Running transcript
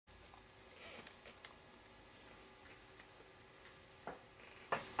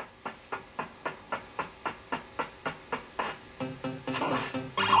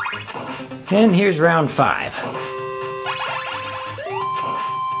And here's round 5.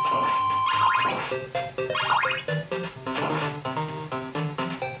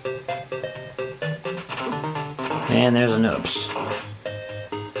 And there's an oops.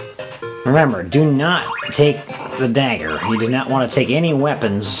 Remember, do not take the dagger. You do not want to take any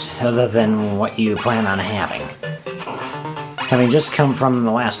weapons other than what you plan on having. Having just come from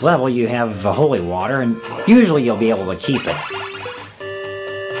the last level, you have holy water, and usually you'll be able to keep it.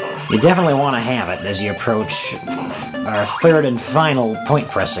 You definitely want to have it as you approach our third and final point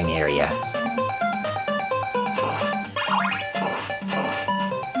pressing area.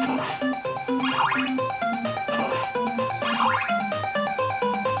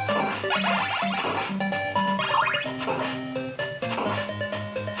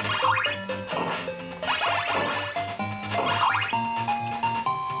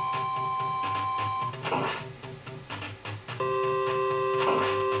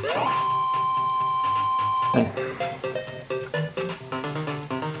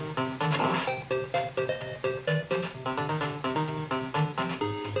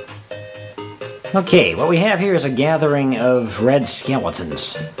 Okay, what we have here is a gathering of red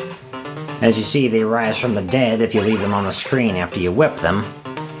skeletons. As you see, they rise from the dead if you leave them on the screen after you whip them.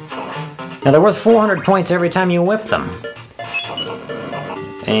 Now, they're worth 400 points every time you whip them.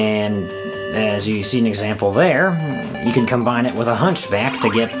 And as you see an example there, you can combine it with a hunchback to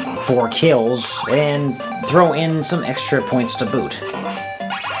get 4 kills and throw in some extra points to boot.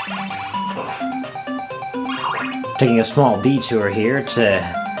 Taking a small detour here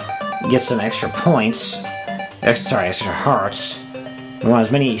to get some extra points, extra hearts. We want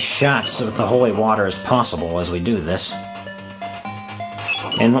as many shots with the holy water as possible as we do this.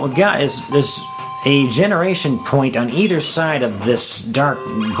 And what we've got is there's a generation point on either side of this dark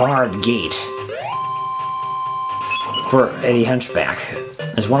barred gate for a hunchback.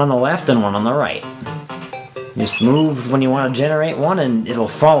 There's one on the left and one on the right. Just move when you want to generate one and it'll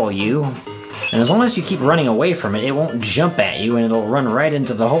follow you. And as long as you keep running away from it, it won't jump at you and it'll run right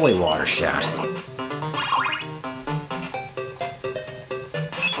into the holy water shot.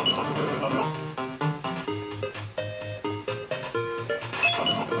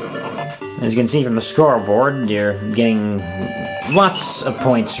 As you can see from the scoreboard, you're getting lots of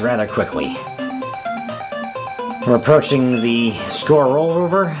points rather quickly. We're approaching the score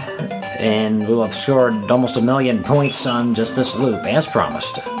rollover, and we'll have scored almost 1,000,000 points on just this loop, as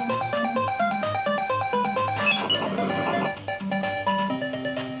promised.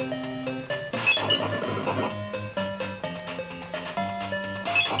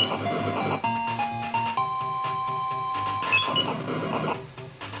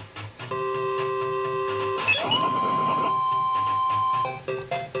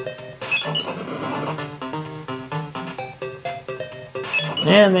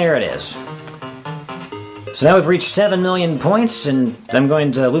 And there it is. So now we've reached 7,000,000 points, and I'm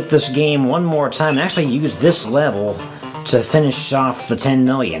going to loop this game one more time and actually use this level to finish off the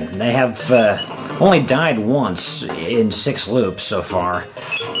 10,000,000. They have only died once in 6 loops so far.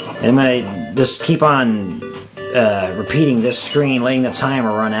 And I'm going to just keep on repeating this screen, letting the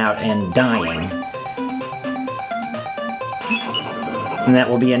timer run out, and dying. And that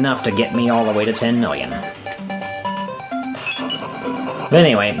will be enough to get me all the way to 10,000,000. But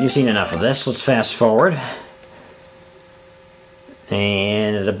anyway, you've seen enough of this. Let's fast forward.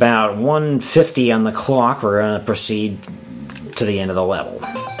 And at about 1:50 on the clock, we're going to proceed to the end of the level.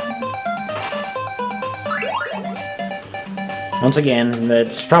 Once again,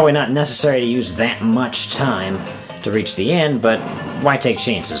 it's probably not necessary to use that much time to reach the end, but why take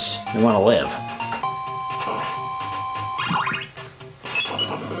chances? We want to live.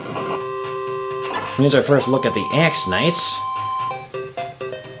 Here's our first look at the Axe Knights.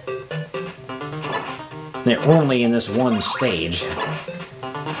 They're only in this one stage.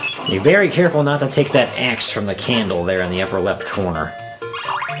 Be very careful not to take that axe from the candle there in the upper left corner.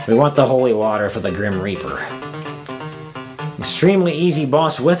 We want the holy water for the Grim Reaper. Extremely easy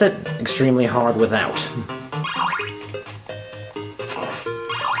boss with it, extremely hard without.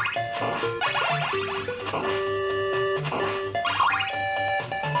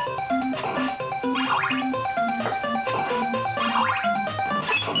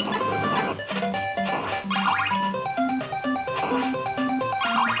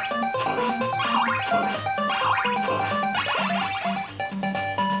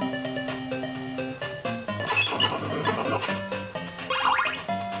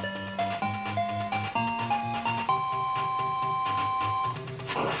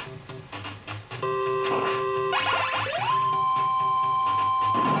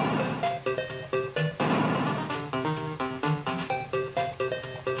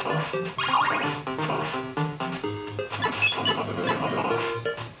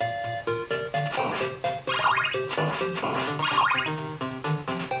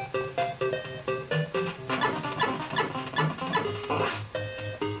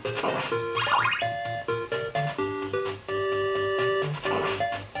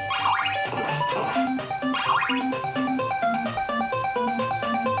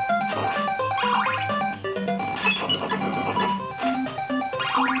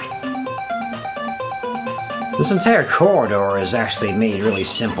 This entire corridor is actually made really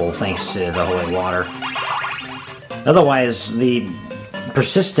simple thanks to the holy water. Otherwise, the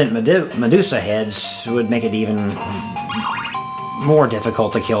persistent Medusa heads would make it even more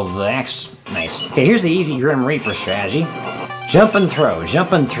difficult to kill the axe. Nice. Okay, here's the easy Grim Reaper strategy. Jump and throw,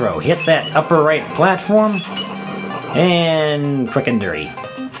 jump and throw. Hit that upper right platform, and quick and dirty.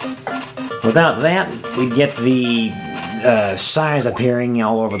 Without that, we'd get the size appearing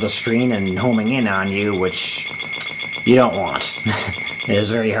all over the screen and homing in on you, which you don't want. It is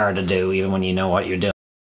very hard to do, even when you know what you're doing.